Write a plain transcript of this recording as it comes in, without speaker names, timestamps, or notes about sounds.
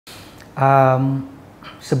Um,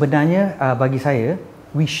 Sebenarnya bagi saya,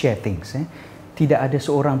 we share things. Tidak ada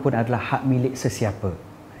seorang pun adalah hak milik sesiapa.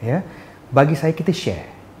 Ya, bagi saya kita share.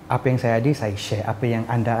 Apa yang saya ada, saya share. Apa yang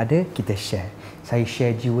anda ada, kita share. Saya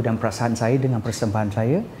share jiwa dan perasaan saya dengan persembahan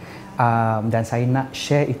saya. Dan saya nak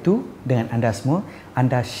share itu dengan anda semua.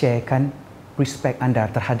 Anda sharekan respect anda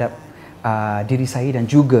terhadap diri saya dan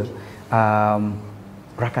juga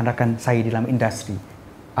rakan-rakan saya dalam industri.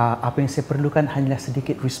 Apa yang saya perlukan hanyalah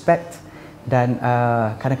sedikit respect dan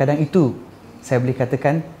kadang-kadang itu saya boleh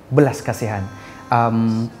katakan belas kasihan.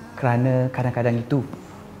 Kerana kadang-kadang itu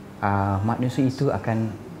manusia itu akan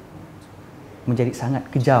menjadi sangat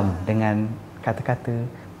kejam dengan kata-kata,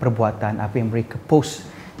 perbuatan, apa yang mereka post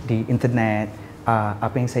di internet.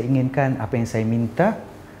 Apa yang saya inginkan, apa yang saya minta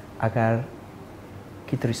agar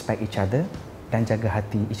kita respect each other dan jaga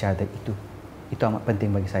hati each other itu amat penting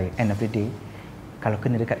bagi saya. End of the day, kalau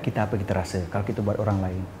kena dekat kita apa kita rasa, kalau kita buat orang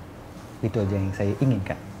lain, itu aja yang saya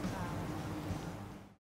inginkan.